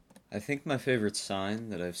I think my favorite sign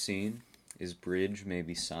that I've seen is bridge,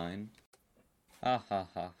 maybe sign. Ha ha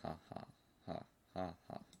ha ha ha ha ha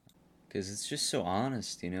ha. Because it's just so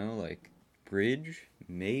honest, like, bridge,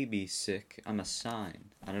 maybe sick. I'm a sign.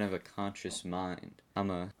 I don't have a conscious mind. I'm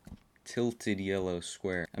a tilted yellow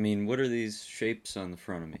square. I mean, what are these shapes on the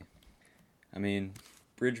front of me? I mean,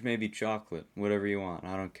 bridge may be chocolate, whatever you want,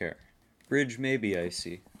 I don't care. Bridge may be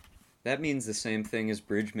icy. That means the same thing as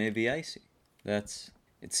bridge may be icy.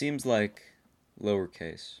 It seems like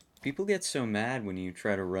lowercase. People get so mad when you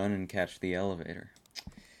try to run and catch the elevator.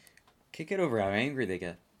 Can't get over how angry they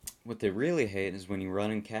get. What they really hate is when you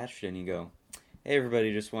run and catch it and you go, hey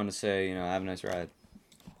everybody, just want to say, have a nice ride.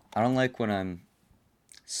 I don't like when I'm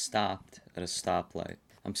stopped at a stoplight.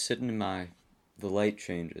 I'm sitting in the light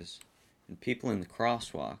changes, and people in the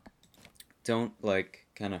crosswalk don't,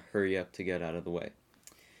 kind of hurry up to get out of the way.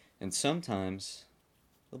 And sometimes,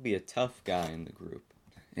 there'll be a tough guy in the group,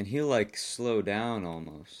 and he'll, slow down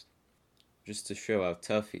almost, just to show how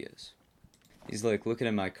tough he is. He's, looking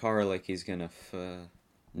at my car like he's gonna,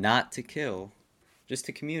 not to kill, just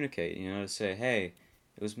to communicate, to say, hey,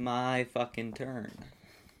 it was my fucking turn.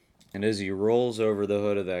 And as he rolls over the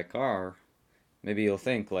hood of that car, maybe you'll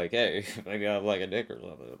think, hey, maybe I have, a dick or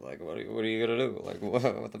something. What are you gonna do?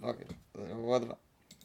 What the fuck? What the fuck?